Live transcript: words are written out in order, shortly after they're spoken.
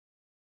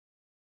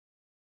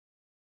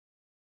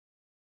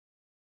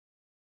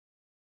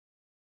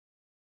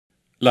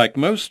Like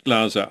most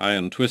glaser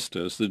iron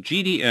twisters, the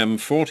GDM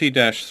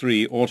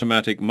 40-3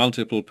 automatic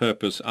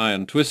multiple-purpose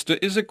iron twister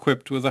is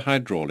equipped with a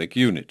hydraulic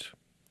unit.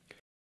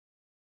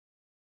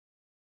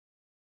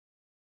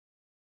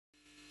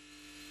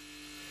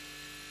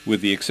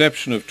 With the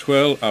exception of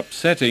twirl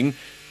upsetting,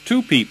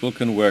 two people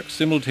can work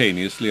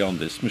simultaneously on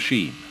this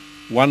machine,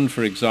 one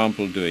for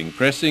example doing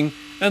pressing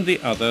and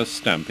the other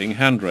stamping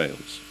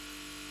handrails.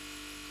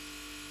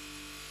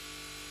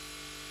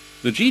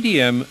 The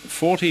GDM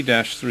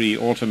 40-3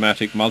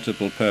 automatic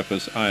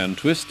multiple-purpose iron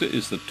twister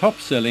is the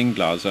top-selling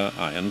glaser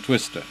iron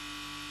twister.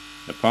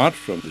 Apart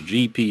from the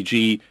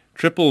GPG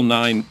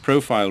 999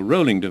 profile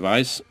rolling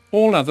device,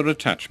 all other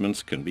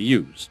attachments can be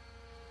used.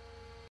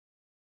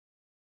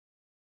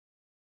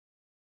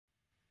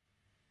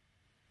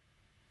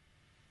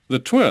 The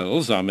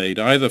twirls are made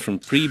either from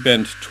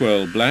pre-bent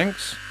twirl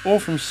blanks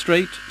or from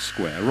straight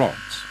square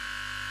rods.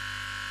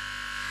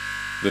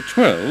 The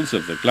twirls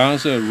of the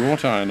glaser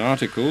wrought iron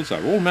articles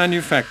are all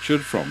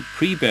manufactured from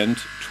pre-bent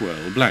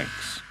twirl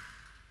blanks.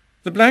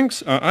 The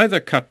blanks are either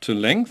cut to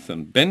length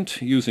and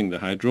bent using the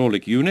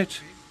hydraulic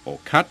unit, or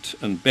cut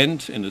and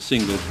bent in a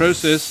single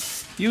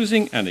process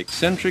using an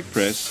eccentric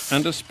press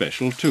and a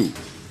special tool.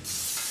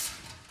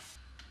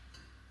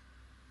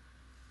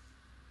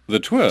 The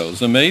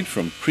twirls are made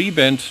from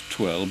pre-bent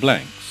twirl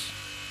blanks.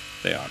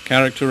 They are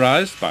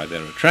characterized by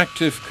their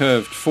attractive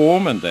curved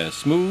form and their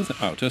smooth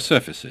outer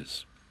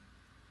surfaces.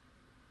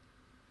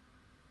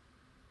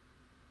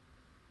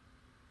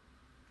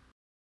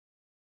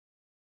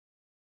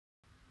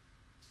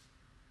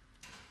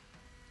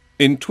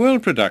 In twirl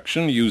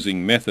production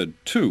using method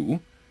 2,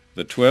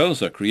 the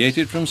twirls are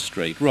created from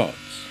straight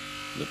rods.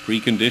 The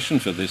precondition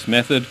for this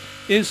method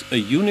is a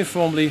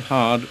uniformly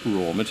hard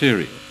raw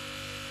material.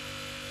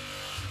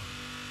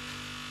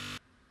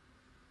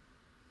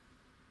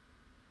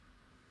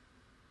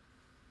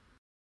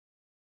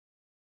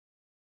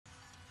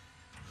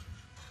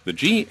 The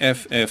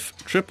GFF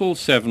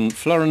 777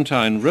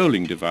 Florentine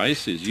rolling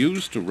device is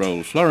used to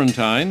roll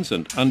Florentines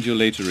and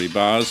undulatory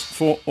bars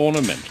for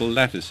ornamental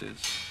lattices.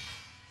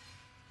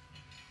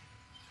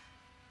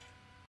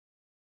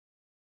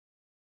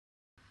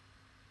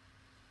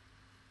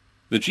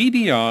 The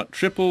GBR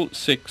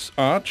 666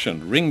 arch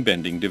and ring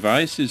bending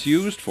device is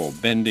used for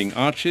bending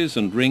arches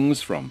and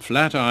rings from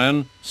flat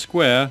iron,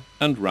 square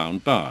and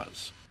round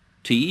bars,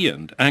 T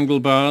and angle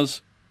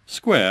bars,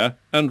 square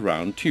and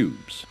round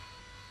tubes.